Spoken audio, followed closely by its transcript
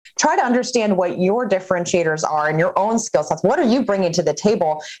try to understand what your differentiators are and your own skill sets. What are you bringing to the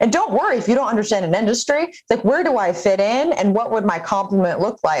table? And don't worry if you don't understand an industry. It's like, where do I fit in and what would my complement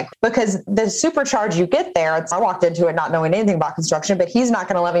look like? Because the supercharge you get there, I walked into it not knowing anything about construction, but he's not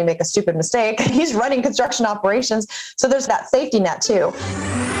going to let me make a stupid mistake. He's running construction operations. So there's that safety net too.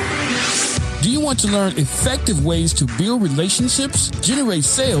 Do you want to learn effective ways to build relationships, generate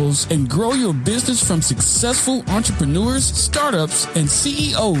sales, and grow your business from successful entrepreneurs, startups, and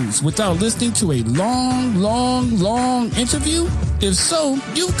CEOs without listening to a long interview? If so,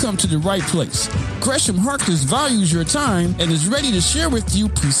 you've come to the right place. Gresham Harkless values your time and is ready to share with you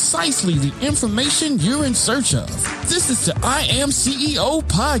precisely the information you're in search of. This is the I Am CEO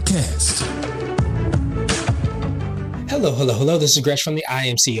podcast. Hello. This is Gresh from the I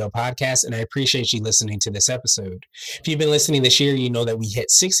Am CEO podcast, and I appreciate you listening to this episode. If you've been listening this year, you know that we hit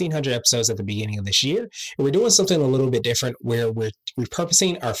 1,600 episodes at the beginning of this year, and we're doing something a little bit different where we're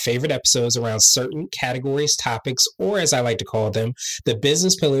repurposing our favorite episodes around certain categories, topics, or as I like to call them, the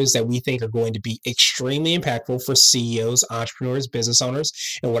business pillars that we think are going to be extremely impactful for CEOs, entrepreneurs, business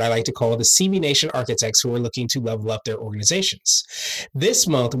owners, and what I like to call the CV Nation architects who are looking to level up their organizations. This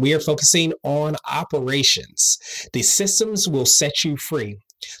month, we are focusing on operations. The systems will set you free.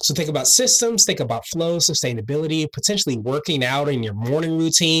 So think about systems, think about flow, sustainability, potentially working out in your morning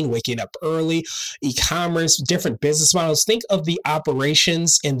routine, waking up early, e-commerce, different business models. Think of the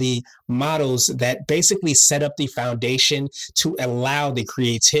operations and the models that basically set up the foundation to allow the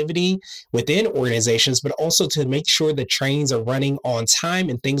creativity within organizations, but also to make sure the trains are running on time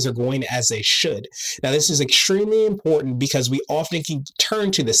and things are going as they should. Now, this is extremely important because we often can turn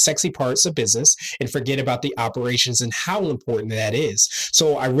to the sexy parts of business and forget about the operations and how important that is.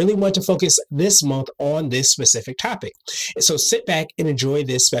 So I really want to focus this month on this specific topic. So sit back and enjoy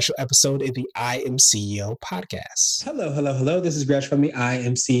this special episode of the I Am CEO podcast. Hello. This is Gresh from the I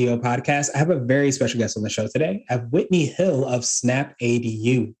Am CEO podcast. I have a very special guest on the show today. I have Whitney Hill of Snap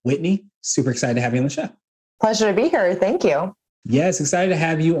ADU. Whitney, super excited to have you on the show. Pleasure to be here. Thank you. Yes, excited to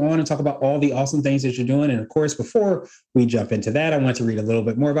have you on and talk about all the awesome things that you're doing. And of course, before we jump into that, I want to read a little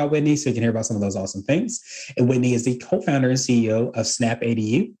bit more about Whitney so you can hear about some of those awesome things. And Whitney is the co-founder and CEO of Snap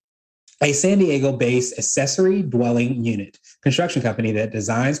ADU, a San Diego-based accessory dwelling unit construction company that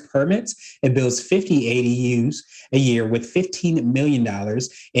designs, permits, and builds 50 ADUs a year with $15 million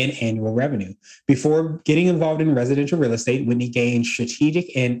in annual revenue. Before getting involved in residential real estate, Whitney gained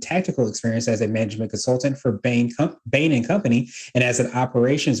strategic and tactical experience as a management consultant for Bain & Company and as an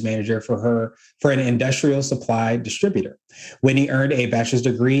operations manager for an industrial supply distributor. Whitney earned a bachelor's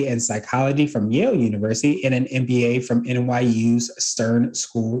degree in psychology from Yale University and an MBA from NYU's Stern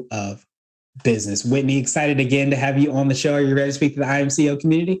School of Business. Whitney, excited again to have you on the show. Are you ready to speak to the IMCO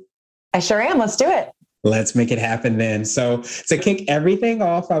community? I sure am. Let's do it. Let's make it happen then. So to kick everything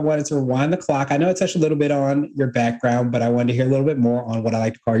off, I wanted to rewind the clock. I know it touched a little bit on your background, but I wanted to hear a little bit more on what I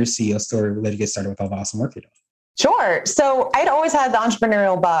like to call your CEO story. We'll let you get started with all the awesome work you're doing. Sure. So I'd always had the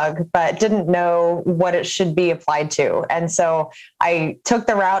entrepreneurial bug, but didn't know what it should be applied to. And so I took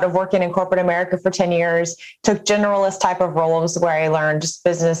the route of working in corporate America for 10 years, took generalist type of roles where I learned just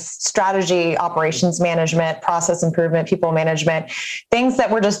business strategy, operations management, process improvement, people management, things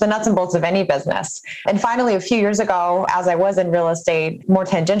that were just the nuts and bolts of any business. And finally, a few years ago, as I was in real estate, more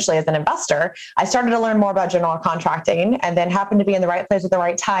tangentially as an investor, I started to learn more about general contracting and then happened to be in the right place at the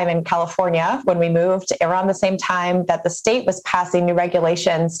right time in California when we moved around the same time that the state was passing new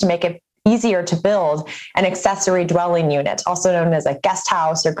regulations to make it easier to build an accessory dwelling unit, also known as a guest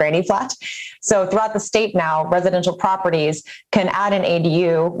house or granny flat. So throughout the state now, residential properties can add an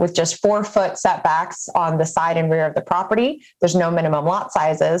ADU with just 4-foot setbacks on the side and rear of the property. There's no minimum lot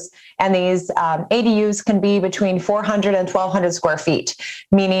sizes. And these ADUs can be between 400 and 1,200 square feet,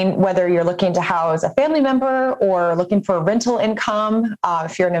 meaning whether you're looking to house a family member or looking for rental income,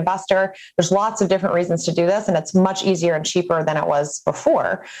 if you're an investor, there's lots of different reasons to do this. And it's much easier and cheaper than it was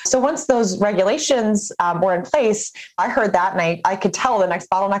before. So once those regulations were in place, I heard that and I could tell the next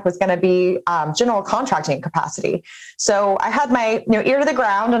bottleneck was going to be general contracting capacity. So I had my ear to the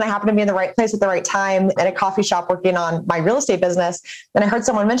ground and I happened to be in the right place at the right time at a coffee shop working on my real estate business. And I heard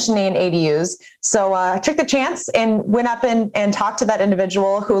someone mentioning ADUs. So I took the chance and went up and talked to that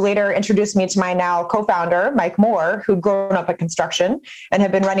individual who later introduced me to my now co-founder, Mike Moore, who'd grown up in construction and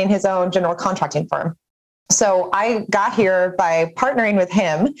had been running his own general contracting firm. So I got here by partnering with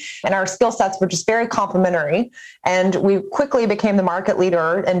him, and our skill sets were just very complementary. And we quickly became the market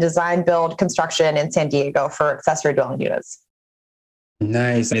leader in design, build, construction in San Diego for accessory dwelling units.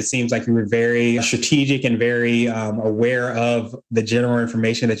 Nice. And it seems like you were very strategic and very aware of the general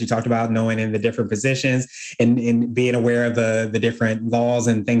information that you talked about, knowing in the different positions and being aware of the different laws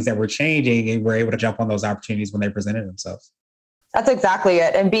and things that were changing, and were able to jump on those opportunities when they presented themselves. That's exactly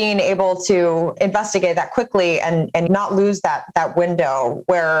it. And being able to investigate that quickly and not lose that window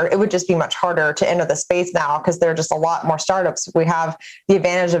where it would just be much harder to enter the space now because there are just a lot more startups. We have the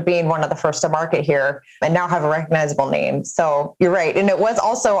advantage of being one of the first to market here and now have a recognizable name. So you're right. And it was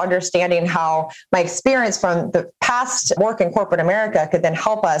also understanding how my experience from the past work in corporate America could then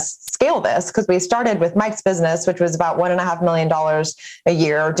help us scale this, because we started with Mike's business, which was about $1.5 million a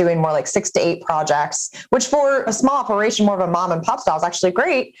year, doing more like 6 to 8 projects, which for a small operation, more of a mom and pop style is actually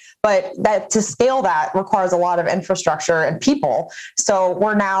great, but that to scale that requires a lot of infrastructure and people. So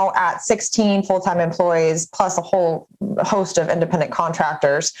we're now at 16 full-time employees plus a whole host of independent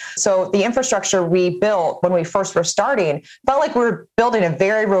contractors. So the infrastructure we built when we first were starting felt like we were building a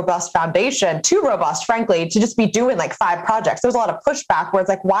very robust foundation, too robust, frankly, to just be doing like 5 projects. There was a lot of pushback where it's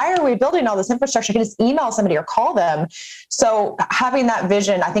like, why are we building all this infrastructure? You can just email somebody or call them. So having that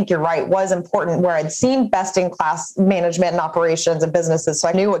vision, I think you're right, was important, where I'd seen best in class management and operations and businesses. So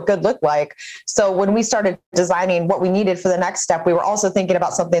I knew what good looked like. So when we started designing what we needed for the next step, we were also thinking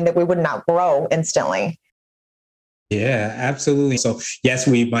about something that we would not grow instantly. Yeah, absolutely. So yes,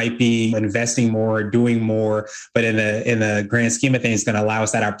 we might be investing more, doing more, but in the grand scheme of things, it's going to allow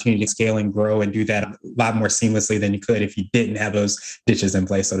us that opportunity to scale and grow and do that a lot more seamlessly than you could if you didn't have those ditches in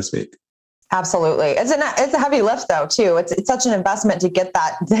place, so to speak. Absolutely. It's a heavy lift though, too. It's such an investment to get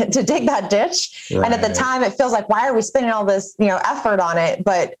that, to dig that ditch. Right. And at the time it feels like, why are we spending all this, effort on it?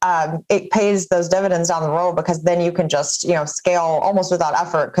 But it pays those dividends down the road, because then you can just, scale almost without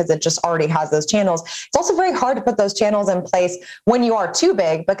effort because it just already has those channels. It's also very hard to put those channels in place when you are too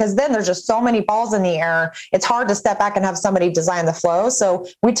big, because then there's just so many balls in the air. It's hard to step back and have somebody design the flow. So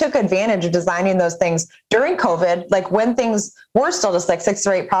we took advantage of designing those things during COVID, like when things were still just like 6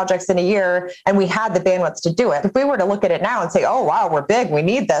 or 8 projects in a year, and we had the bandwidth to do it. If we were to look at it now and say, oh, wow, we're big, we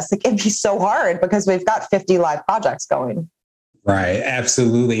need this, it'd be so hard because we've got 50 live projects going. Right.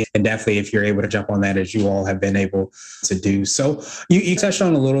 Absolutely. And definitely if you're able to jump on that, as you all have been able to do. So you touched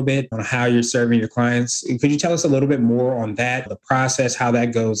on a little bit on how you're serving your clients. Could you tell us a little bit more on that, the process, how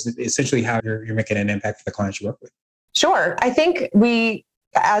that goes, essentially how you're making an impact for the clients you work with? Sure. I think we,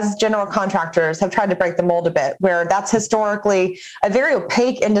 as general contractors, have tried to break the mold a bit, where that's historically a very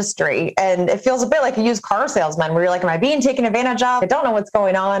opaque industry. And it feels a bit like a used car salesman, where you're like, am I being taken advantage of? I don't know what's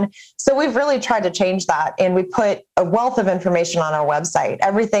going on. So we've really tried to change that. And we put a wealth of information on our website,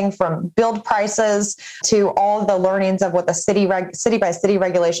 everything from build prices to all the learnings of what the city by city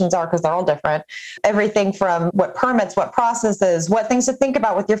regulations are, because they're all different. Everything from what permits, what processes, what things to think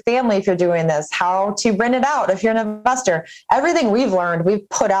about with your family if you're doing this, how to rent it out if you're an investor. Everything we've learned, we've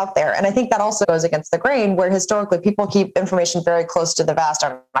put out there. And I think that also goes against the grain, where historically people keep information very close to the vest.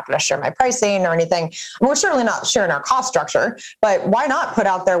 I'm not going to share my pricing or anything. And we're certainly not sharing our cost structure, but why not put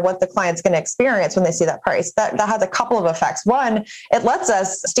out there what the client's going to experience when they see that price? That has a couple of effects. One, it lets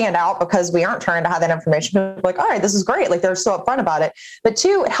us stand out because we aren't trying to have that information. People are like, all right, this is great. Like, they're so upfront about it. But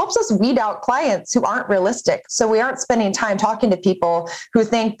 2, it helps us weed out clients who aren't realistic. So we aren't spending time talking to people who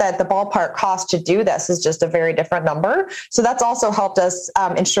think that the ballpark cost to do this is just a very different number. So that's also helped us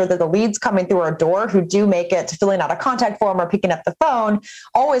ensure that the leads coming through our door who do make it to filling out a contact form or picking up the phone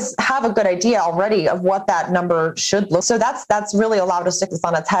always have a good idea already of what that number should look. So that's really allowed us to stick this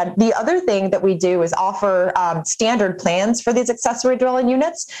on its head. The other thing that we do is offer standard plans for these accessory dwelling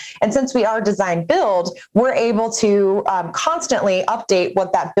units. And since we are design build, we're able to constantly update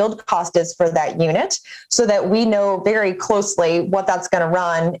what that build cost is for that unit, so that we know very closely what that's going to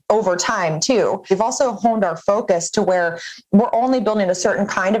run over time too. We've also honed our focus to where we're only building a certain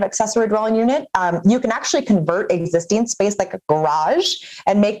kind of accessory dwelling unit. You can actually convert existing space like a garage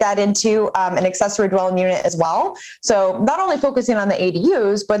and make that into an accessory dwelling unit as well. So not only focusing on the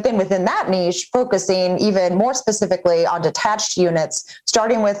ADUs, but then within that niche, focusing even more specifically on detached units,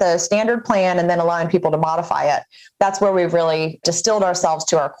 starting with a standard plan and then allowing people to modify it. That's where we've really distilled ourselves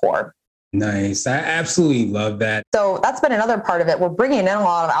to our core. Nice. I absolutely love that. So that's been another part of it. We're bringing in a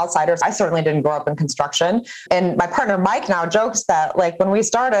lot of outsiders. I certainly didn't grow up in construction. And my partner, Mike, now jokes that like when we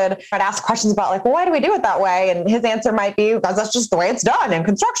started, I'd ask questions about like, well, why do we do it that way? And his answer might be, because that's just the way it's done in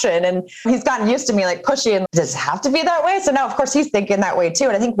construction. And he's gotten used to me like pushing, does it have to be that way? So now, of course, he's thinking that way too.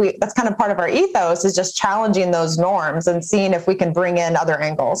 And I think that's kind of part of our ethos, is just challenging those norms and seeing if we can bring in other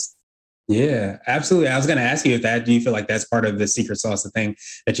angles. Yeah, absolutely. I was going to ask you if that, do you feel like that's part of the secret sauce, the thing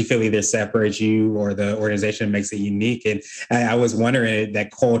that you feel either separates you or the organization makes it unique? And I was wondering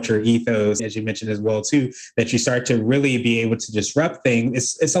that culture ethos, as you mentioned as well, too, that you start to really be able to disrupt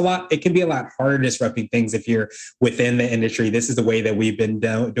things. It's a lot, it can be a lot harder disrupting things if you're within the industry. This is the way that we've been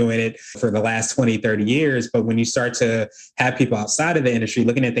doing it for the last 20, 30 years. But when you start to have people outside of the industry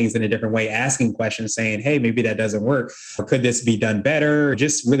looking at things in a different way, asking questions, saying, hey, maybe that doesn't work, or could this be done better?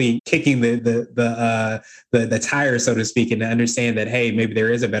 Just really kicking the tire, so to speak, and to understand that, hey, maybe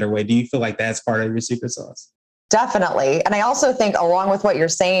there is a better way. Do you feel like that's part of your secret sauce? Definitely. And I also think, along with what you're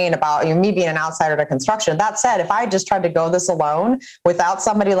saying about me being an outsider to construction, that said, if I just tried to go this alone without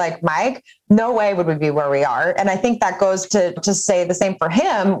somebody like Mike, no way would we be where we are. And I think that goes to say the same for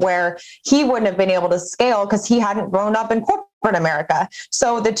him, where he wouldn't have been able to scale because he hadn't grown up in corporate America.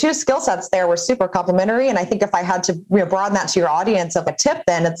 So the two skill sets there were super complementary. And I think if I had to broaden that to your audience of a tip,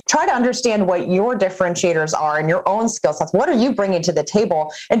 then it's try to understand what your differentiators are and your own skill sets. What are you bringing to the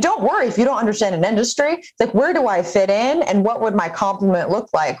table? And don't worry if you don't understand an industry. It's like, where do I fit in and what would my complement look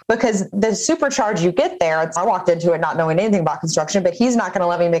like? Because the supercharge you get there, I walked into it not knowing anything about construction, but he's not going to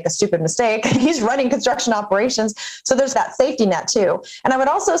let me make a stupid mistake. He's running construction operations. So there's that safety net too. And I would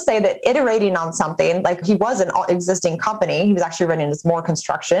also say that iterating on something, like he was an existing company, he was actually running as more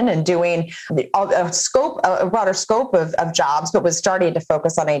construction and doing a broader scope of jobs, but was starting to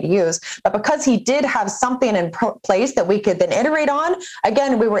focus on ADUs. But because he did have something in place that we could then iterate on,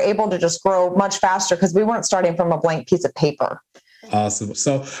 again, we were able to just grow much faster because we weren't starting from a blank piece of paper. Awesome.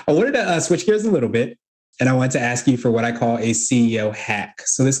 So I wanted to switch gears a little bit. And I want to ask you for what I call a CEO hack.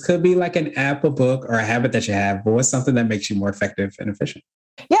 So this could be like an app, a book, or a habit that you have, but what's something that makes you more effective and efficient?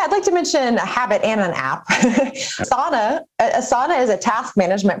 Yeah, I'd like to mention a habit and an app. Asana is a task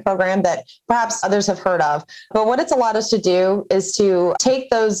management program that perhaps others have heard of. But what it's allowed us to do is to take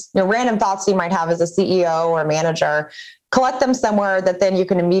those random thoughts you might have as a CEO or a manager, collect them somewhere that then you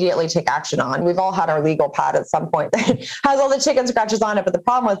can immediately take action on. We've all had our legal pad at some point that has all the chicken scratches on it. But the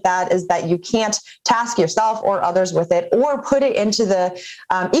problem with that is that you can't task yourself or others with it or put it into the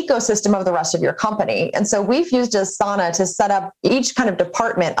ecosystem of the rest of your company. And so we've used Asana to set up each kind of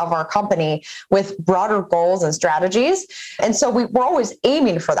department of our company with broader goals and strategies. And so we're always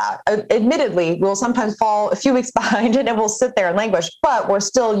aiming for that. Admittedly, we'll sometimes fall a few weeks behind and it will sit there and languish, but we're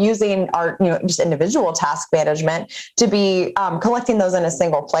still using our just individual task management to be collecting those in a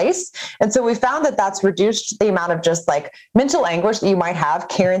single place. And so we found that that's reduced the amount of just like mental anguish that you might have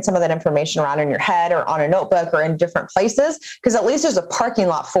carrying some of that information around in your head or on a notebook or in different places, because at least there's a parking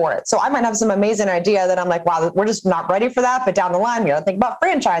lot for it. So I might have some amazing idea that I'm like, wow, we're just not ready for that. But down the line, think about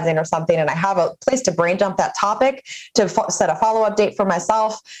franchising or something. And I have a place to brain dump that topic, to set a follow-up date for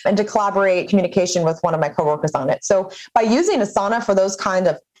myself, and to collaborate communication with one of my coworkers on it. So by using Asana for those kind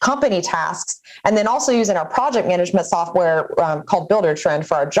of company tasks, and then also using our project management software called Builder Trend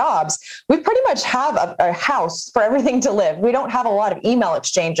for our jobs, we pretty much have a house for everything to live. We don't have a lot of email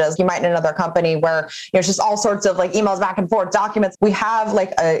exchanges. You might in another company where it's just all sorts of like emails back and forth, documents. We have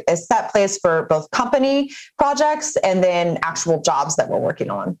like a set place for both company projects and then actual jobs that we're working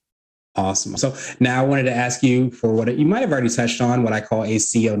on. Awesome. So now I wanted to ask you for what you might have already touched on, what I call a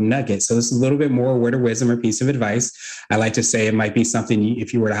CEO nugget. So this is a little bit more word of wisdom or piece of advice. I like to say it might be something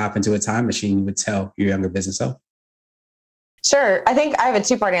if you were to hop into a time machine, you would tell your younger business self. Sure. I think I have a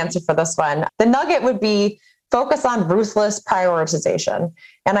two-part answer for this one. The nugget would be focus on ruthless prioritization.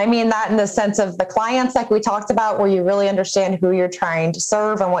 And I mean that in the sense of the clients like we talked about, where you really understand who you're trying to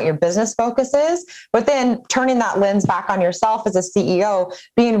serve and what your business focus is, but then turning that lens back on yourself as a CEO,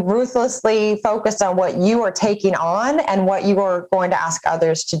 being ruthlessly focused on what you are taking on and what you are going to ask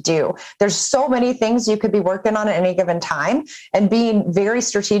others to do. There's so many things you could be working on at any given time, and being very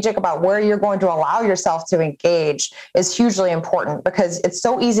strategic about where you're going to allow yourself to engage is hugely important, because it's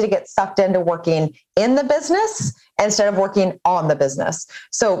so easy to get sucked into working in the business instead of working on the business.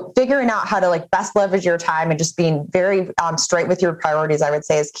 So figuring out how to best leverage your time and just being very straight with your priorities, I would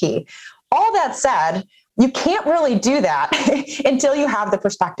say, is key. All that said, you can't really do that until you have the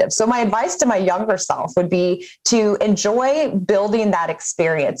perspective. So my advice to my younger self would be to enjoy building that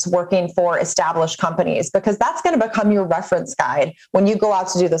experience working for established companies, because that's going to become your reference guide when you go out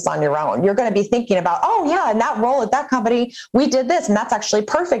to do this on your own. You're going to be thinking about, oh yeah, in that role at that company, we did this and that's actually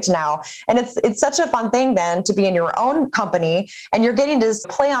perfect now. And it's such a fun thing then to be in your own company, and you're getting to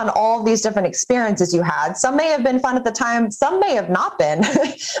play on all these different experiences you had. Some may have been fun at the time, some may have not been,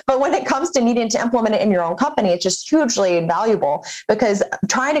 but when it comes to needing to implement it in your your own company, it's just hugely invaluable, because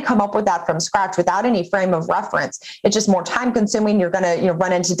trying to come up with that from scratch without any frame of reference, it's just more time consuming. You're going to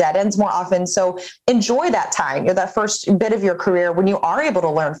run into dead ends more often. So enjoy that time, that first bit of your career when you are able to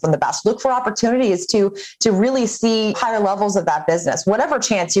learn from the best. Look for opportunities to really see higher levels of that business. Whatever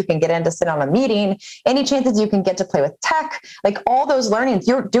chance you can get in to sit on a meeting, any chances you can get to play with tech, like all those learnings,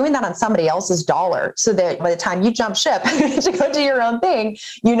 you're doing that on somebody else's dollar, so that by the time you jump ship to go do your own thing,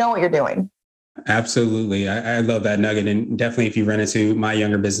 you know what you're doing. Absolutely. I love that nugget. And definitely, if you run into my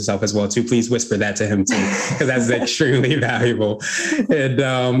younger business self as well, too, please whisper that to him too, because that's extremely valuable. And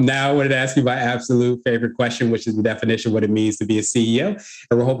now I wanted to ask you my absolute favorite question, which is the definition of what it means to be a CEO.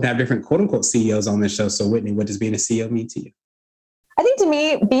 And we're hoping to have different quote unquote CEOs on this show. So Whitney, what does being a CEO mean to you? I think to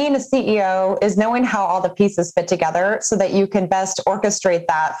me, being a CEO is knowing how all the pieces fit together so that you can best orchestrate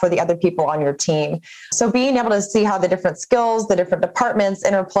that for the other people on your team. So being able to see how the different skills, the different departments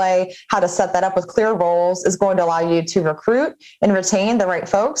interplay, how to set that up with clear roles is going to allow you to recruit and retain the right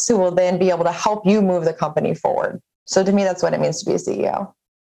folks who will then be able to help you move the company forward. So to me, that's what it means to be a CEO.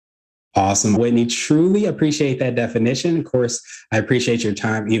 Awesome. Whitney, truly appreciate that definition. Of course, I appreciate your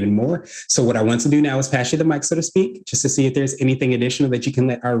time even more. So what I want to do now is pass you the mic, so to speak, just to see if there's anything additional that you can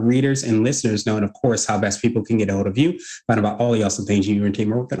let our readers and listeners know. And of course, how best people can get a hold of you, find about all the awesome things you and your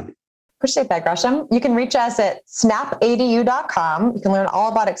team are working on. Appreciate that, Gresham. You can reach us at snapadu.com. You can learn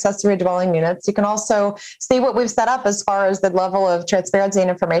all about accessory dwelling units. You can also see what we've set up as far as the level of transparency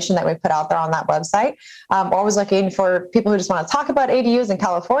and information that we put out there on that website. We're always looking for people who just want to talk about ADUs in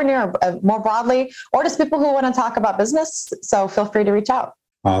California or more broadly, or just people who want to talk about business. So feel free to reach out.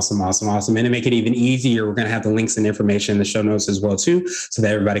 Awesome. And to make it even easier, we're going to have the links and information in the show notes as well, too, so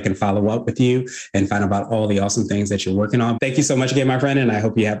that everybody can follow up with you and find out about all the awesome things that you're working on. Thank you so much again, my friend, and I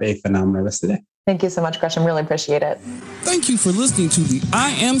hope you have a phenomenal rest of the day. Thank you so much, Gresham. Really appreciate it. Thank you for listening to the I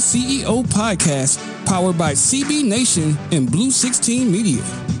Am CEO podcast, powered by CB Nation and Blue 16 Media.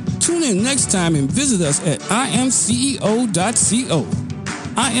 Tune in next time and visit us at IAM1898.co.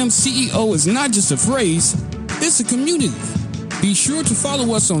 I Am CEO is not just a phrase, it's a community. Be sure to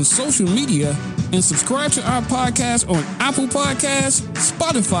follow us on social media and subscribe to our podcast on Apple Podcasts,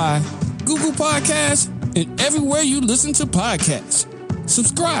 Spotify, Google Podcasts, and everywhere you listen to podcasts.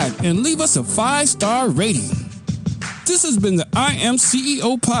 Subscribe and leave us a 5-star rating. This has been the I Am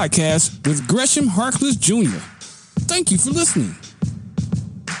CEO podcast with Gresham Harkless Jr. Thank you for listening.